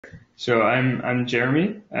So I'm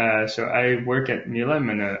Jeremy. So I work at MILA. I'm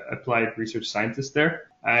an applied research scientist there.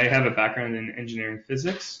 I have a background in engineering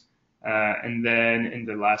physics, and then in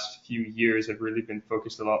the last few years, I've really been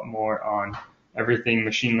focused a lot more on everything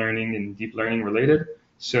machine learning and deep learning related.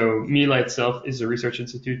 So MILA itself is a research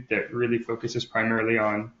institute that really focuses primarily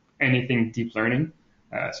on anything deep learning.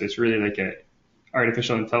 So it's really like a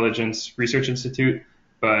artificial intelligence research institute,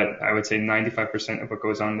 but I would say 95% of what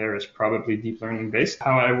goes on there is probably deep learning based.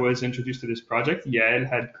 How I was introduced to this project, Yael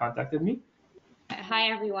had contacted me.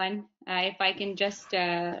 Hi, everyone. If I can just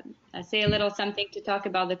say a little something to talk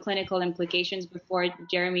about the clinical implications before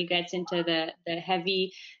Jeremy gets into the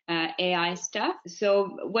heavy AI stuff.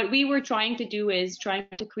 So what we were trying to do is trying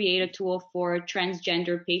to create a tool for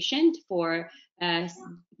transgender patient for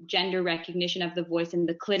gender recognition of the voice in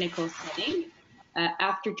the clinical setting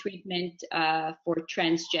after treatment for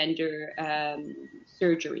transgender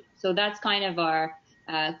surgery. So that's kind of our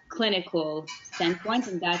clinical standpoint,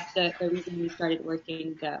 and that's the reason we started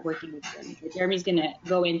working with Jeremy. So Jeremy's going to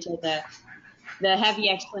go into the heavy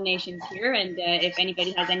explanations here, and if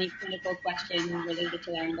anybody has any clinical questions related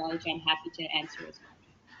to laryngology, I'm happy to answer as well.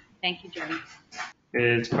 Thank you, Jeremy.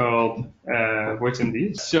 It's called Voice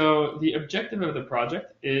MD. So the objective of the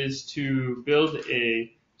project is to build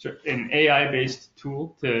an AI-based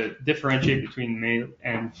tool to differentiate between male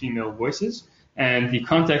and female voices. And the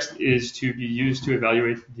context is to be used to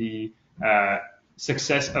evaluate the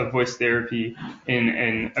success of voice therapy in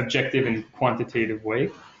an objective and quantitative way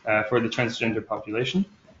for the transgender population.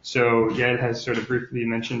 So Yael has sort of briefly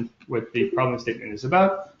mentioned what the problem statement is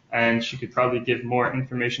about, and she could probably give more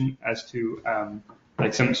information as to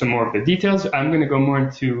like some more of the details. I'm going to go more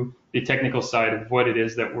into the technical side of what it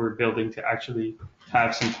is that we're building to actually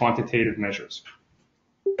have some quantitative measures.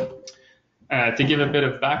 To give a bit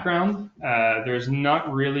of background, there's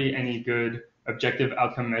not really any good objective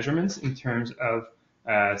outcome measurements in terms of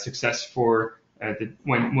success for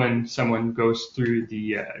when someone goes through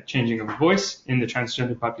the changing of a voice in the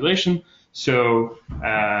transgender population. So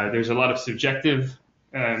there's a lot of subjective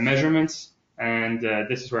measurements, and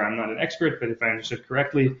this is where I'm not an expert, but if I understood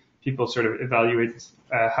correctly, people sort of evaluate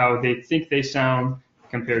how they think they sound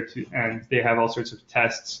compared to, and they have all sorts of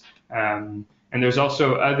tests. And there's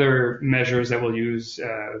also other measures that will use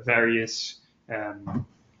various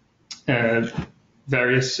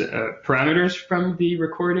parameters from the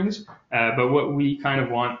recordings. But what we kind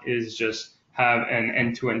of want is just have an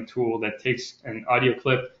end-to-end tool that takes an audio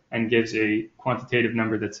clip and gives a quantitative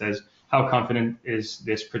number that says how confident is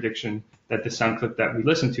this prediction that the sound clip that we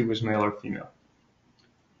listened to was male or female.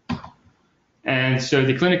 And so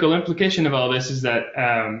the clinical implication of all this is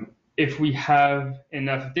that if we have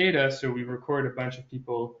enough data, so we record a bunch of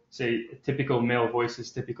people, say typical male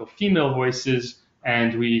voices, typical female voices,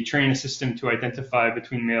 and we train a system to identify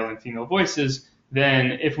between male and female voices,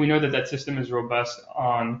 then if we know that that system is robust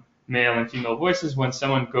on male and female voices, when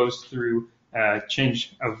someone goes through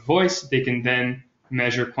change of voice, they can then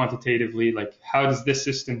measure quantitatively, like how does this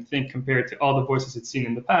system think compared to all the voices it's seen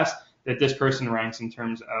in the past, that this person ranks in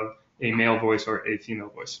terms of a male voice or a female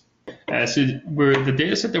voice. So the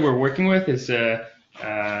data set that we're working with is a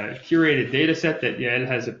curated data set that Yael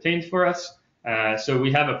has obtained for us. So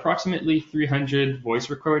we have approximately 300 voice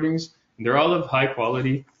recordings. They're all of high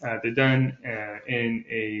quality. They're done in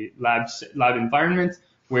a lab environment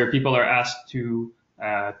where people are asked to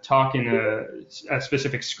talk in a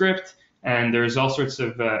specific script, and there's all sorts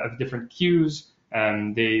of different cues.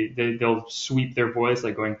 They'll sweep their voice,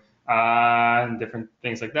 like going ah, and different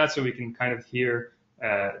things like that, so we can kind of hear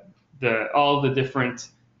all the different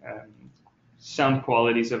sound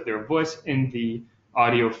qualities of their voice in the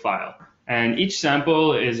audio file. And each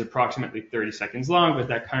sample is approximately 30 seconds long, but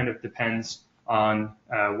that kind of depends on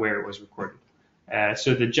where it was recorded.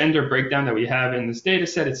 So the gender breakdown that we have in this data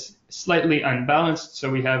set is slightly unbalanced. So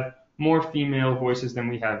we have more female voices than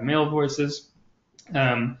we have male voices.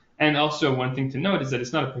 And also one thing to note is that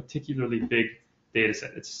it's not a particularly big data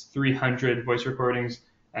set. It's 300 voice recordings.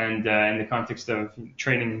 And in the context of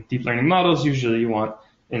training deep learning models, usually you want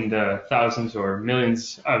in the thousands or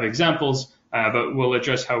millions of examples, but we'll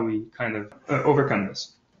address how we kind of overcome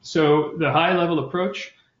this. So the high level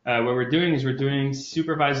approach, what we're doing is we're doing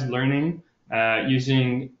supervised learning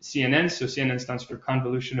using CNN. So CNN stands for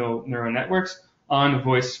convolutional neural networks on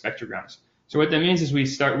voice spectrograms. So what that means is we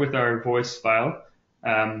start with our voice file.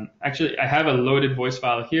 Actually, I have a loaded voice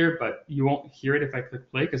file here, but you won't hear it if I click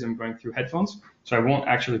play because I'm going through headphones, so I won't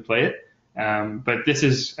actually play it. But this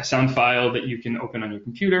is a sound file that you can open on your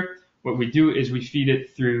computer. What we do is we feed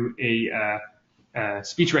it through a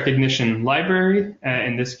speech recognition library.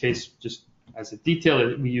 In this case, just as a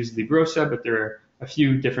detail, we use Librosa, but there are a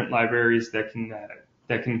few different libraries that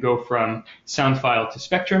can go from sound file to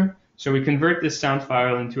spectrum. So we convert this sound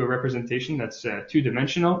file into a representation that's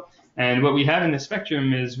two-dimensional. And what we have in the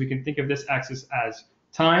spectrum is we can think of this axis as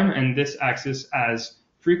time and this axis as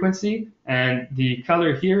frequency. And the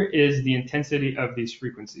color here is the intensity of these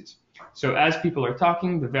frequencies. So as people are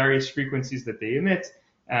talking, the various frequencies that they emit,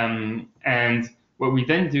 and what we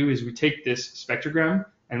then do is we take this spectrogram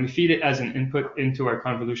and we feed it as an input into our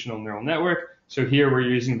convolutional neural network. So here we're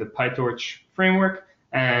using the PyTorch framework,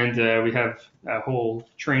 and we have a whole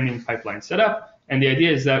training pipeline set up. And the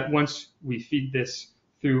idea is that once we feed this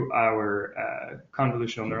through our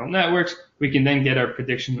convolutional neural networks, we can then get our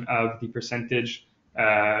prediction of the percentage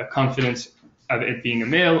confidence of it being a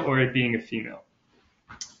male or it being a female.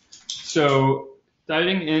 So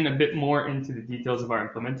diving in a bit more into the details of our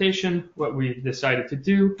implementation, what we've decided to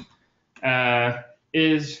do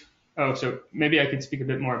so maybe I could speak a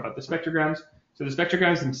bit more about the spectrograms. So the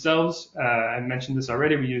spectrograms themselves, I mentioned this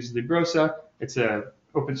already, we use Librosa. It's an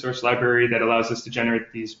open source library that allows us to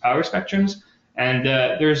generate these power spectrums. And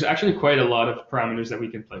there's actually quite a lot of parameters that we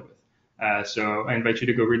can play with. So I invite you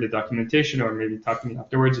to go read the documentation or maybe talk to me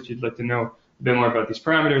afterwards if you'd like to know a bit more about these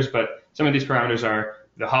parameters. But some of these parameters are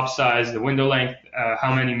the hop size, the window length,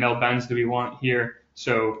 how many mel bands do we want here.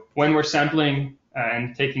 So when we're sampling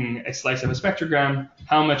and taking a slice of a spectrogram,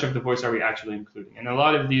 how much of the voice are we actually including? And a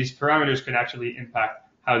lot of these parameters could actually impact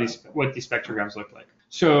what these spectrograms look like.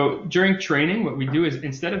 So during training, what we do is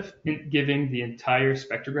instead of giving the entire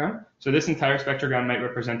spectrogram, so this entire spectrogram might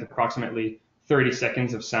represent approximately 30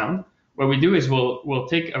 seconds of sound, what we do is we'll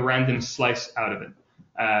take a random slice out of it.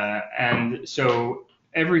 And so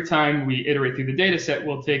every time we iterate through the data set,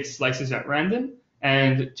 we'll take slices at random.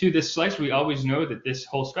 And to this slice, we always know that this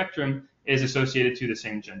whole spectrum is associated to the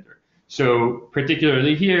same gender. So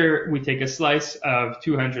particularly here, we take a slice of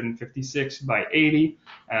 256 by 80,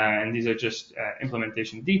 and these are just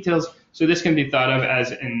implementation details. So this can be thought of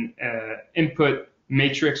as an input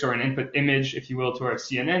matrix or an input image, if you will, to our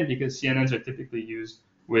CNN, because CNNs are typically used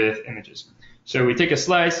with images. So we take a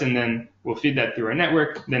slice and then we'll feed that through our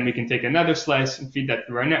network. Then we can take another slice and feed that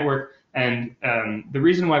through our network. And the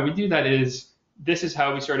reason why we do that is this is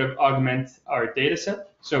how we sort of augment our data set.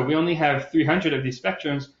 So we only have 300 of these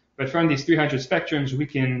spectrums, but from these 300 spectrums, we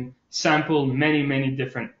can sample many, many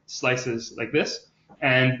different slices like this.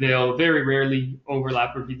 And they'll very rarely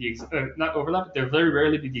overlap or be not overlap, but they'll very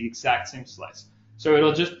rarely be the exact same slice.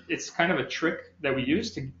 So it's kind of a trick that we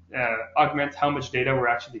use to augment how much data we're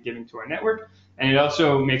actually giving to our network. And it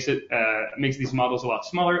also makes these models a lot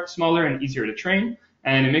smaller and easier to train.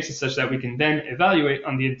 And it makes it such that we can then evaluate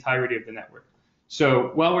on the entirety of the network.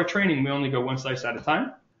 So while we're training, we only go one slice at a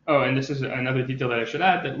time. Oh, and this is another detail that I should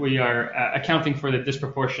add, that we are accounting for the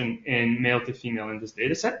disproportion in male to female in this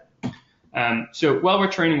data set. So while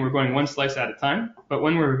we're training, we're going one slice at a time. But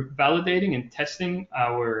when we're validating and testing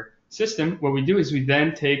our system, what we do is we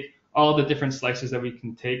then take all the different slices that we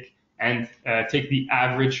can take and take the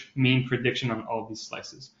average mean prediction on all these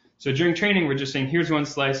slices. So during training, we're just saying, here's one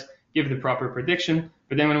slice, give the proper prediction.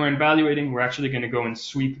 But then when we're evaluating, we're actually going to go and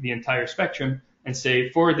sweep the entire spectrum and say,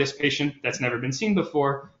 for this patient that's never been seen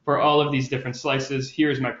before, for all of these different slices,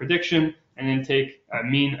 here's my prediction, and then take a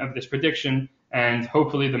mean of this prediction, and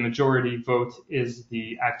hopefully the majority vote is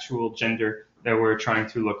the actual gender that we're trying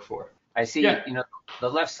to look for. I see, Yeah. The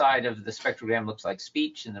left side of the spectrogram looks like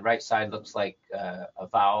speech, and the right side looks like a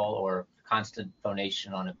vowel or constant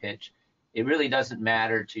phonation on a pitch. It really doesn't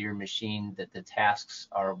matter to your machine that the tasks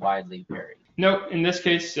are widely varied. No, in this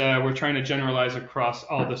case, we're trying to generalize across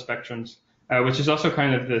all the spectrums. Which is also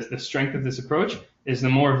kind of the strength of this approach, is the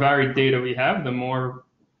more varied data we have, the more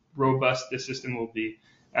robust the system will be.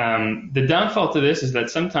 The downfall to this is that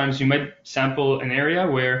sometimes you might sample an area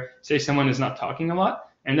where, say, someone is not talking a lot,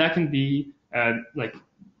 and that can be like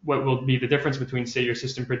what will be the difference between, say, your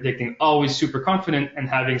system predicting always super confident and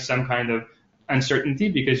having some kind of uncertainty,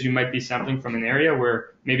 because you might be sampling from an area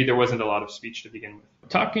where maybe there wasn't a lot of speech to begin with.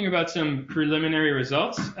 Talking about some preliminary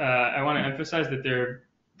results, I want to emphasize that they're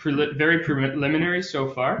very preliminary so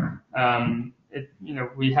far.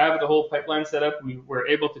 We have the whole pipeline set up. We were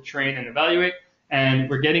able to train and evaluate, and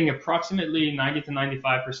we're getting approximately 90 to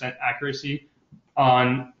 95% accuracy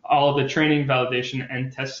on all the training, validation,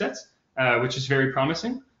 and test sets, which is very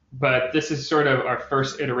promising. But this is sort of our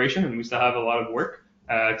first iteration, and we still have a lot of work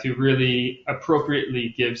to really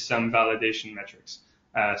appropriately give some validation metrics.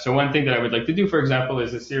 So one thing that I would like to do, for example,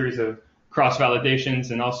 is a series of cross-validations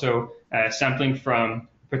and also sampling from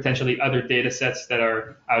potentially other data sets that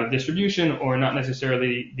are out of distribution or not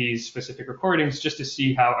necessarily these specific recordings, just to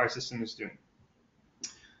see how our system is doing.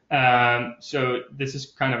 So this is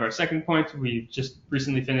kind of our second point. We just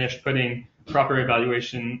recently finished putting proper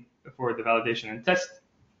evaluation for the validation and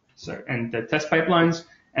the test pipelines.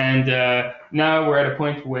 And now we're at a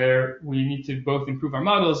point where we need to both improve our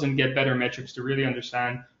models and get better metrics to really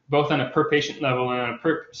understand, both on a per patient level and on a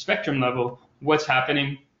per spectrum level, what's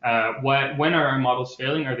happening. When are our models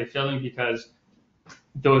failing? Are they failing because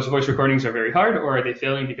those voice recordings are very hard, or are they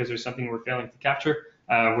failing because there's something we're failing to capture?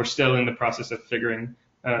 We're still in the process of figuring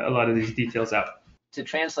a lot of these details out. To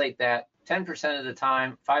translate that, 10% of the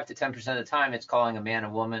time, 5 to 10% of the time, it's calling a man a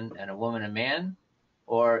woman and a woman a man,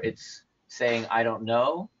 or it's saying, I don't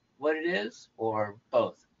know what it is, or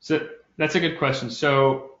both? So that's a good question.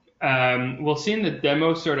 So we'll see in the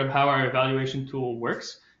demo sort of how our evaluation tool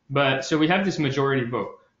works. But so we have this majority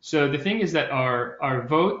vote. So the thing is that our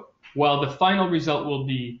vote, while the final result will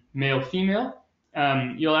be male-female,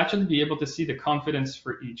 you'll actually be able to see the confidence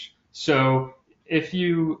for each. So if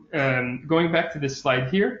you, going back to this slide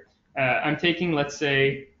here, I'm taking, let's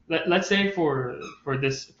say for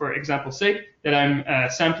example's sake, that I'm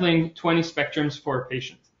sampling 20 spectrums for a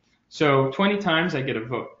patient. So 20 times I get a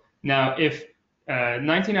vote. Now, if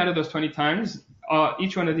 19 out of those 20 times,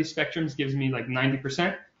 each one of these spectrums gives me like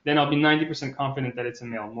 90%, then I'll be 90% confident that it's a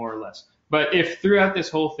male, more or less. But if throughout this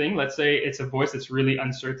whole thing, let's say it's a voice that's really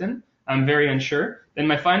uncertain, I'm very unsure, then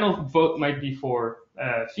my final vote might be for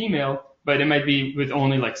female, but it might be with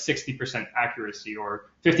only like 60% accuracy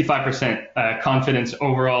or 55% confidence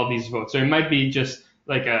over all these votes. So it might be just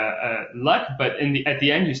like a luck, but at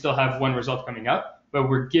the end, you still have one result coming out, but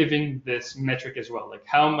we're giving this metric as well, like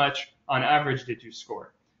how much on average did you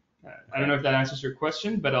score? I don't know if that answers your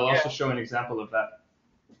question, but I'll also show an example of that.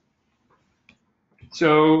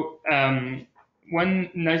 So one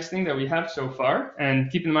nice thing that we have so far, and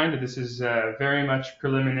keep in mind that this is very much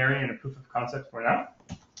preliminary and a proof of concept for now,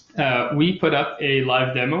 we put up a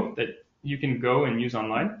live demo that you can go and use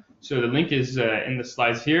online. So the link is in the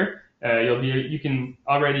slides here. You can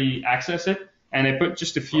already access it, and I put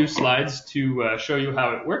just a few slides to show you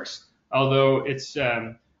how it works. Although it's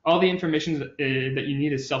all the information that you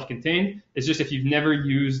need is self-contained. It's just if you've never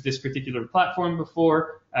used this particular platform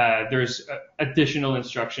before, there's additional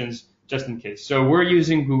instructions just in case. So we're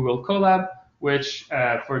using Google Colab, which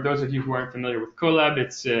for those of you who aren't familiar with Colab,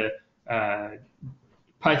 it's a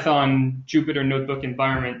Python Jupyter notebook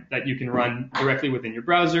environment that you can run directly within your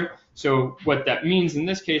browser. So what that means in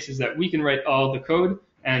this case is that we can write all the code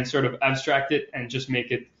and sort of abstract it and just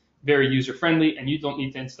make it very user-friendly, and you don't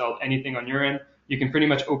need to install anything on your end. You can pretty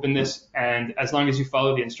much open this, and as long as you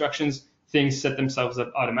follow the instructions, things set themselves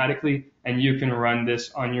up automatically, and you can run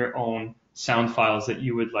this on your own sound files that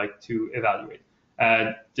you would like to evaluate.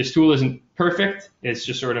 This tool isn't perfect. It's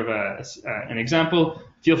just sort of an example.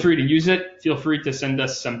 Feel free to use it. Feel free to send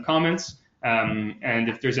us some comments. And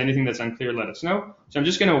if there's anything that's unclear, let us know. So I'm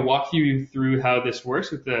just going to walk you through how this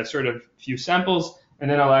works with a sort of few samples, and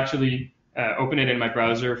then I'll actually open it in my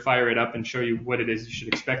browser, fire it up, and show you what it is you should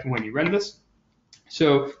expect when you run this.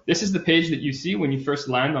 So this is the page that you see when you first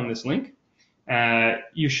land on this link.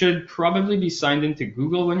 You should probably be signed into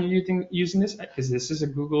Google when you're using this, because this is a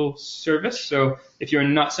Google service. So if you're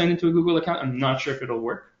not signed into a Google account, I'm not sure if it'll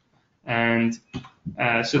work. And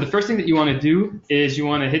so the first thing that you want to do is you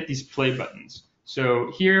want to hit these play buttons.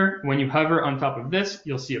 So here, when you hover on top of this,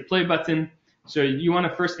 you'll see a play button. So you want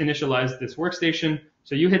to first initialize this workstation.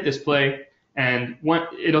 So you hit this play, and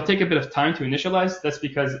it'll take a bit of time to initialize. That's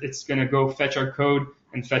because it's going to go fetch our code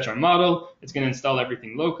and fetch our model. It's going to install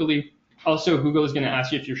everything locally. Also, Google is going to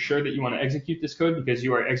ask you if you're sure that you want to execute this code, because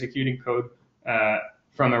you are executing code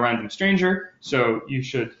from a random stranger. So you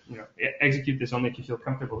should execute this only if you feel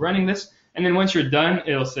comfortable running this. And then once you're done,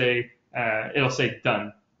 it'll say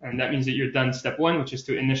done. And that means that you're done step one, which is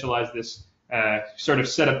to initialize this, sort of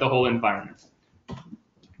set up the whole environment.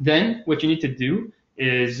 Then what you need to do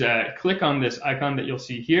is click on this icon that you'll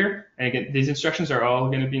see here. And again, these instructions are all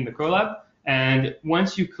going to be in the Colab. And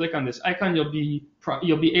once you click on this icon, you'll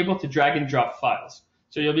be able to drag and drop files.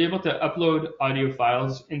 So you'll be able to upload audio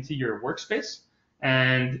files into your workspace.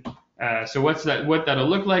 And so what that'll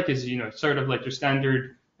look like is, sort of like your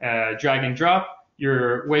standard drag and drop.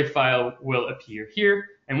 Your WAV file will appear here.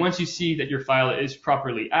 And once you see that your file is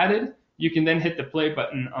properly added, you can then hit the play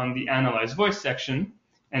button on the Analyze Voice section,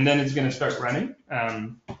 and then it's going to start running.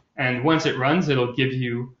 And once it runs, it'll give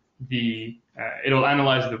you it'll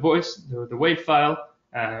analyze the voice, the WAV file,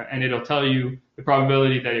 and it'll tell you the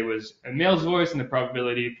probability that it was a male's voice and the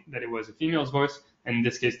probability that it was a female's voice. And in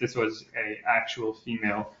this case, this was an actual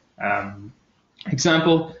female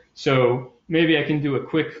example. So maybe I can do a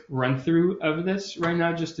quick run through of this right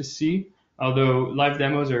now just to see. although live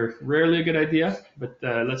demos are rarely a good idea, but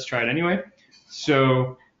let's try it anyway.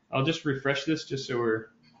 So I'll just refresh this just so we're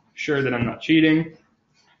sure that I'm not cheating.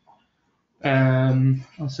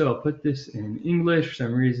 Also, I'll put this in English. For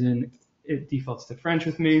some reason, it defaults to French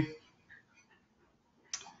with me.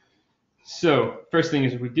 So first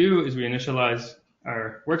thing we do is we initialize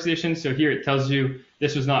our workstation. So here it tells you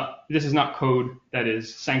this is not code that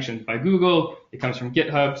is sanctioned by Google. It comes from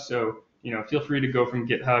GitHub. So feel free to go from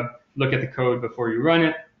GitHub, look at the code before you run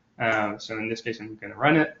it. So in this case, I'm going to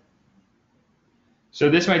run it. So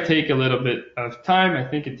this might take a little bit of time. I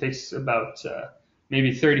think it takes about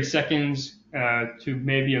maybe 30 seconds to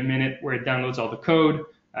maybe a minute where it downloads all the code.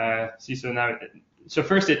 So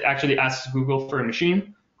first it actually asks Google for a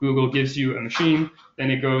machine. Google gives you a machine, then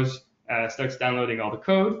it goes, starts downloading all the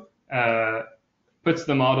code, puts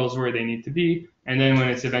the models where they need to be, and then when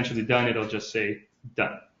it's eventually done, it'll just say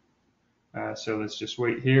done. So let's just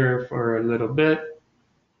wait here for a little bit.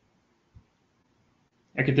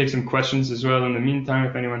 I could take some questions as well in the meantime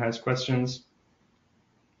if anyone has questions.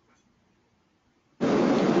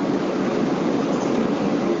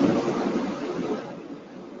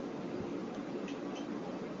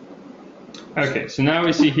 Okay, so now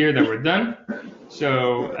we see here that we're done.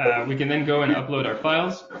 So we can then go and upload our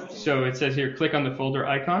files. So it says here, click on the folder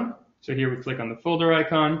icon. So here we click on the folder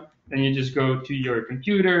icon, then you just go to your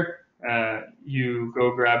computer, you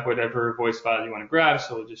go grab whatever voice file you want to grab.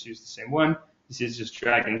 So we'll just use the same one. This is just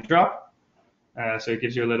drag and drop. So it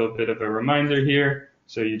gives you a little bit of a reminder here.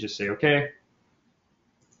 So you just say okay.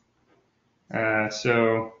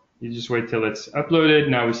 So you just wait till it's uploaded.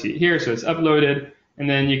 Now we see it here, so it's uploaded. And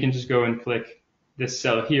then you can just go and click this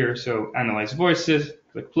cell here. So analyze voices,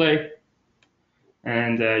 click play.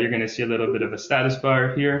 And you're going to see a little bit of a status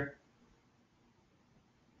bar here.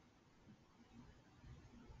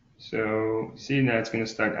 So see, now it's going to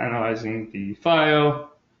start analyzing the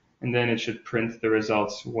file. And then it should print the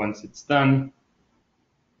results once it's done.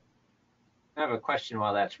 I have a question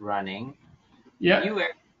while that's running. Yeah.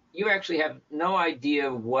 You actually have no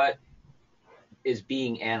idea what is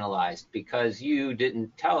being analyzed because you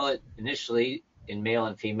didn't tell it initially in male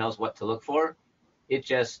and females what to look for. It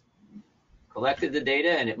just collected the data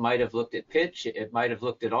and it might have looked at pitch, it might have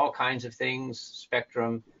looked at all kinds of things,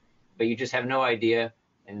 spectrum, but you just have no idea.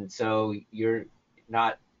 And so you've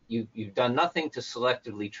done nothing to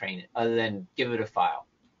selectively train it other than give it a file.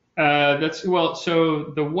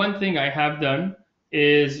 So the one thing I have done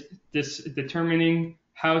is this determining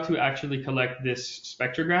how to actually collect this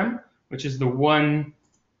spectrogram, which is the one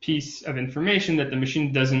piece of information that the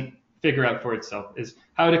machine doesn't figure out for itself, is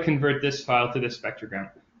how to convert this file to this spectrogram.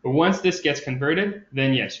 But once this gets converted,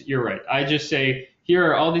 then yes, you're right. I just say, here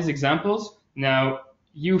are all these examples. Now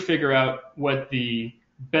you figure out what the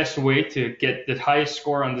best way to get the highest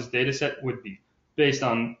score on this data set would be based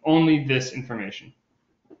on only this information.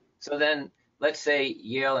 So then let's say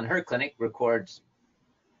Yael in her clinic records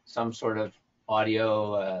some sort of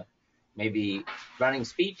audio, maybe running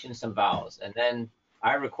speech and some vowels. And then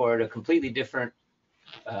I record a completely different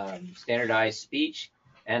standardized speech.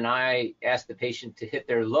 And I ask the patient to hit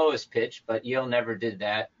their lowest pitch, but Yael never did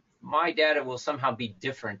that. My data will somehow be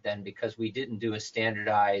different then because we didn't do a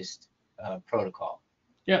standardized protocol.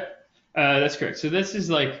 Yeah, that's correct. So this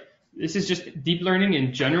is just deep learning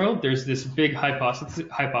in general. There's this big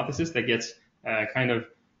hypothesis that gets kind of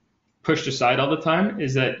pushed aside all the time,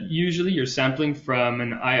 is that usually you're sampling from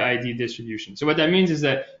an IID distribution. So what that means is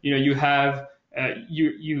that you have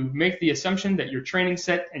you make the assumption that your training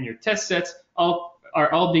set and your test sets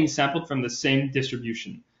are all being sampled from the same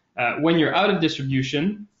distribution. When you're out of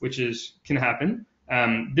distribution, which can happen,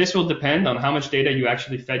 this will depend on how much data you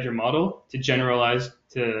actually fed your model to generalize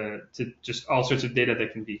to just all sorts of data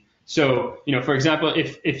that can be. So, for example,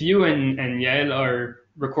 if you and Yael are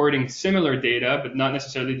recording similar data, but not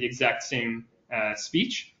necessarily the exact same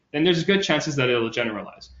speech, then there's good chances that it'll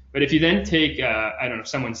generalize. But if you then take,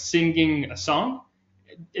 someone singing a song,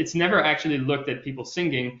 it's never actually looked at people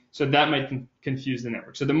singing, so that might confuse the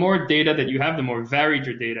network. So the more data that you have, the more varied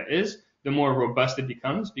your data is, the more robust it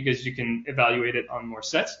becomes because you can evaluate it on more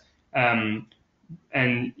sets.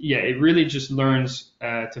 And yeah, it really just learns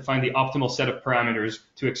to find the optimal set of parameters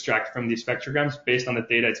to extract from these spectrograms based on the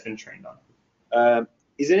data it's been trained on.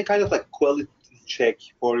 Is there any kind of quality check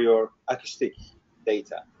for your acoustic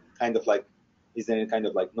data? Is there any kind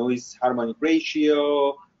of noise harmonic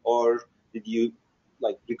ratio, or did you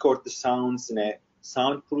record the sounds in a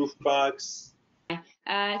soundproof box?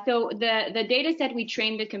 So the data set we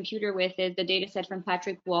trained the computer with is the data set from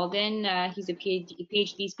Patrick Walden. He's a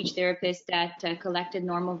PhD speech therapist that collected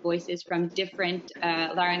normal voices from different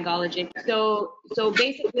laryngologists. So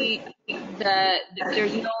basically,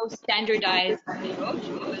 there's no standardized approach.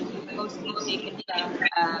 It was mostly taken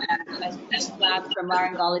from a speech lab from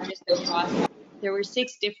laryngologists across. There were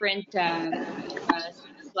 6 different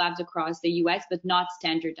speech labs across the U.S., but not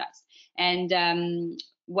standardized. And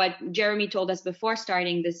what Jeremy told us before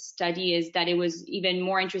starting this study is that it was even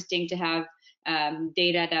more interesting to have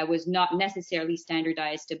data that was not necessarily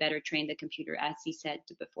standardized to better train the computer, as he said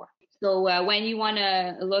before. So when you want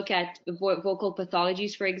to look at vocal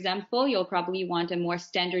pathologies, for example, you'll probably want a more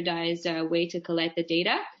standardized way to collect the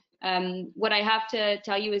data. What I have to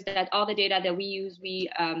tell you is that all the data that we use, we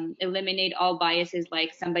eliminate all biases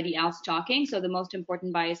like somebody else talking. So the most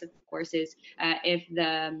important bias, of course, is if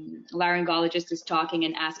the laryngologist is talking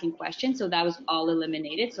and asking questions. So that was all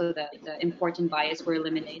eliminated. So the important bias were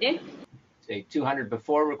eliminated. Say 200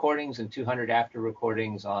 before recordings and 200 after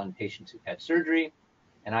recordings on patients who've had surgery.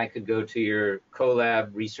 And I could go to your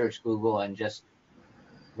Colab Research Google and just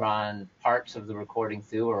run parts of the recording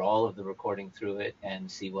through or all of the recording through it and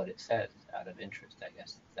see what it says out of interest, I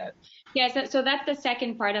guess. Yeah, so that's the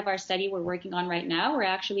second part of our study we're working on right now. We're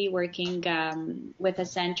actually working with a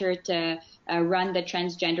center to run the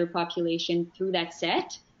transgender population through that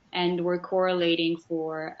set, and we're correlating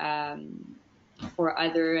for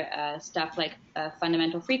other stuff like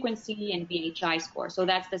fundamental frequency and VHI score. So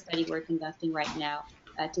that's the study we're conducting right now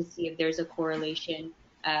to see if there's a correlation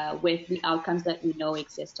with the outcomes that we know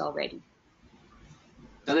exist already.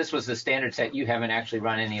 So this was the standard set. You haven't actually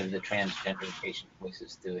run any of the transgender patient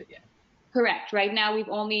voices through it yet? Correct. Right now we've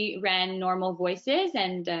only ran normal voices,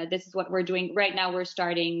 and this is what we're doing. Right now we're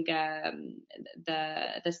starting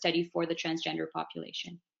the study for the transgender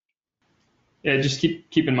population. Yeah, just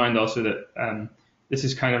keep in mind also that this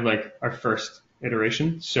is kind of like our first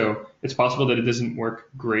iteration, so it's possible that it doesn't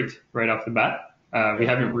work great right off the bat. We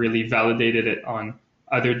haven't really validated it on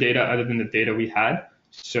other data other than the data we had,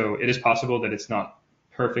 so it is possible that it's not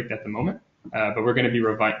perfect at the moment, but we're going to be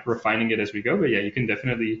refining it as we go. But yeah, you can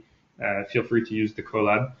definitely feel free to use the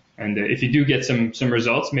Colab, and if you do get some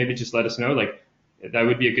results, maybe just let us know. Like, that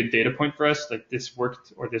would be a good data point for us, like this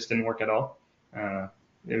worked or this didn't work at all.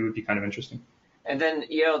 It would be kind of interesting. And then,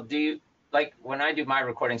 Yael, do you, like when I do my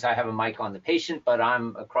recordings, I have a mic on the patient, but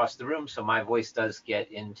I'm across the room, so my voice does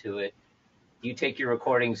get into it. You take your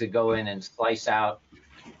recordings and go in and splice out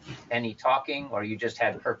any talking, or you just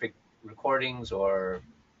had perfect recordings, or?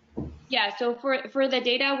 Yeah, so for the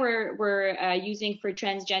data we're using for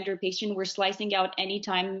transgender patient, we're slicing out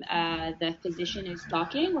anytime the physician is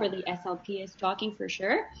talking or the SLP is talking for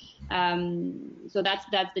sure. So that's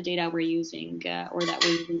the data we're using, or that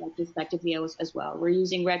we're using retrospectively as well. We're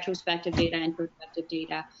using retrospective data and prospective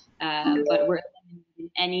data, but we're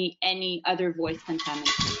eliminating any other voice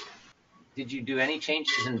contamination. Did you do any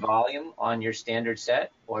changes in volume on your standard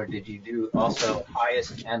set, or did you do also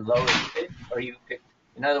highest and lowest pitch, or you picked?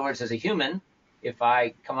 In other words, as a human, if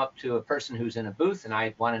I come up to a person who's in a booth and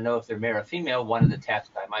I want to know if they're male or female, one of the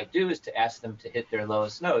tasks I might do is to ask them to hit their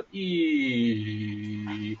lowest note,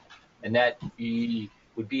 E, and that E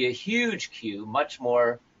would be a huge cue, much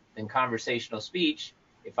more than conversational speech.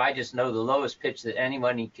 If I just know the lowest pitch that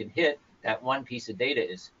anyone can hit, that one piece of data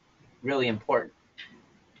is really important.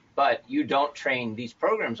 But you don't train these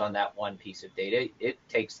programs on that one piece of data. It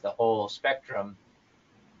takes the whole spectrum.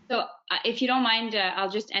 So if you don't mind, I'll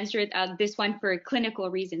just answer it this one for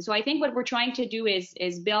clinical reasons. So I think what we're trying to do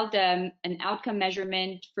is build an outcome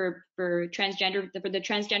measurement for the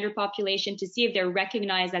transgender population to see if they're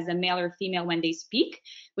recognized as a male or female when they speak,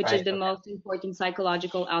 which is the most important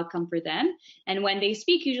psychological outcome for them. And when they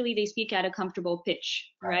speak, usually they speak at a comfortable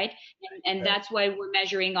pitch, right? And that's why we're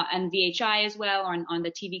measuring on VHI as well, or on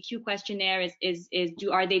the TVQ questionnaire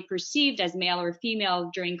are they perceived as male or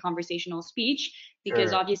female during conversational speech?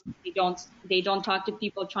 Because obviously they don't talk to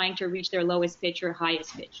people trying to reach their lowest pitch or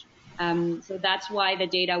highest pitch. So that's why the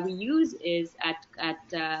data we use is at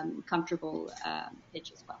comfortable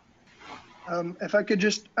pitch as well. If I could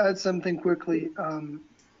just add something quickly,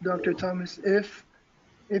 Dr. Thomas, if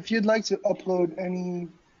you'd like to upload any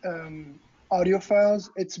audio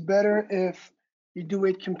files, it's better if you do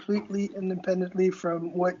it completely independently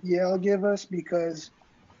from what Yael gave us, because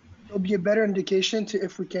it'll be a better indication to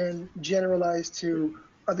if we can generalize to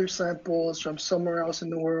other samples from somewhere else in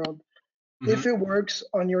the world. Mm-hmm. If it works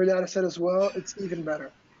on your data set as well, it's even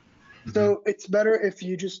better. Mm-hmm. So it's better if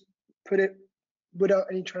you just put it without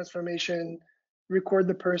any transformation, record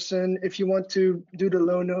the person. If you want to do the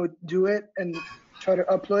low note, do it and try to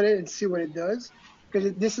upload it and see what it does,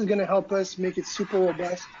 because this is going to help us make it super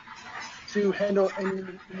robust to handle any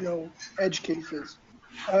edge cases.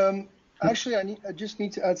 Actually, I just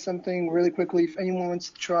need to add something really quickly. If anyone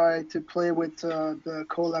wants to try to play with the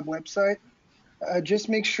Colab website, Just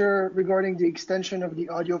make sure regarding the extension of the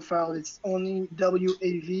audio file, it's only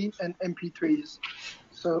WAV and MP3s.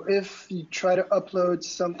 So if you try to upload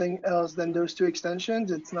something else than those two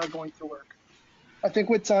extensions, it's not going to work. I think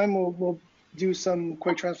with time, we'll do some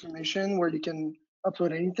quick transformation where you can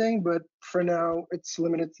upload anything, but for now, it's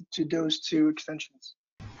limited to those two extensions.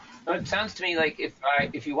 So it sounds to me like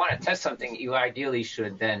if you want to test something, you ideally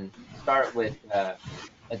should then start with a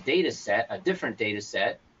data set, a different data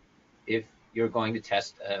set, if you're going to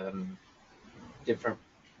test different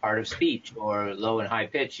part of speech or low and high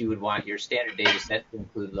pitch. You would want your standard data set to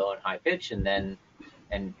include low and high pitch, and then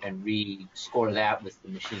and re-score that with the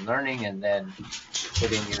machine learning, and then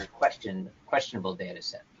put in your questionable data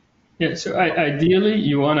set. Yeah, so ideally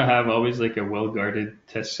you want to have always like a well-guarded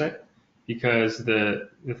test set, because the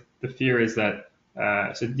fear is that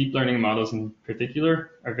so deep learning models in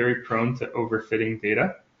particular are very prone to overfitting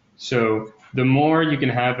data. So the more you can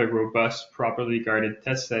have a robust, properly guarded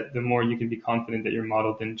test set, the more you can be confident that your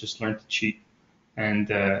model didn't just learn to cheat and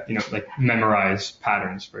like memorize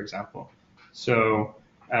patterns, for example. So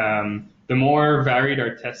the more varied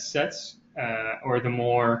our test sets, or the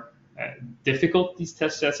more difficult these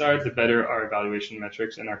test sets are, the better our evaluation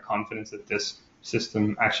metrics and our confidence that this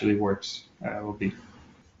system actually works will be.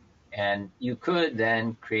 And you could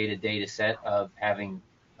then create a data set of having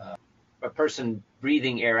a person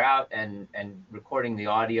breathing air out and recording the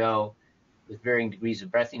audio with varying degrees of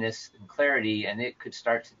breathiness and clarity, and it could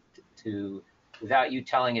start to without you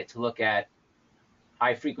telling it to look at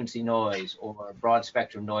high frequency noise or broad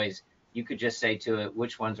spectrum noise, you could just say to it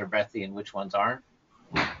which ones are breathy and which ones aren't,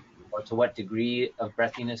 or to what degree of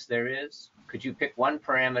breathiness there is. Could you pick one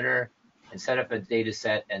parameter and set up a data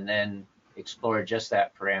set and then explore just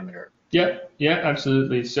that parameter? Yeah,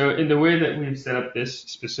 absolutely. So in the way that we've set up this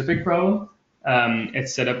specific problem,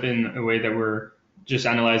 it's set up in a way that we're just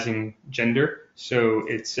analyzing gender. So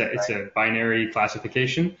it's a binary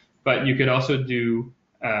classification, but you could also do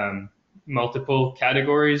multiple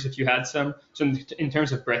categories if you had some. So in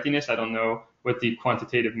terms of breathiness, I don't know what the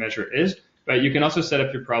quantitative measure is, but you can also set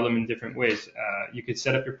up your problem in different ways. You could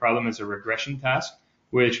set up your problem as a regression task,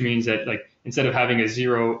 which means that like instead of having a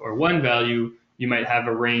 0 or 1 value, you might have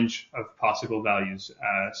a range of possible values.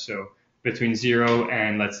 So between 0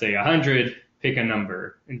 and let's say 100, pick a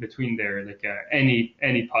number in between there, like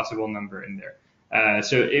any possible number in there.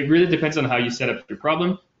 So it really depends on how you set up your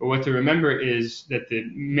problem. But what to remember is that the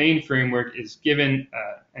main framework is given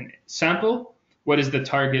a sample, what is the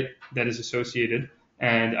target that is associated,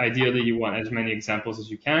 and ideally you want as many examples as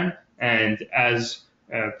you can and as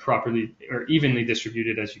properly or evenly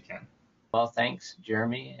distributed as you can. Well, thanks,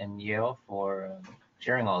 Jeremy and Yael, for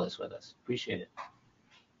sharing all this with us. Appreciate it.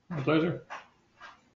 My pleasure.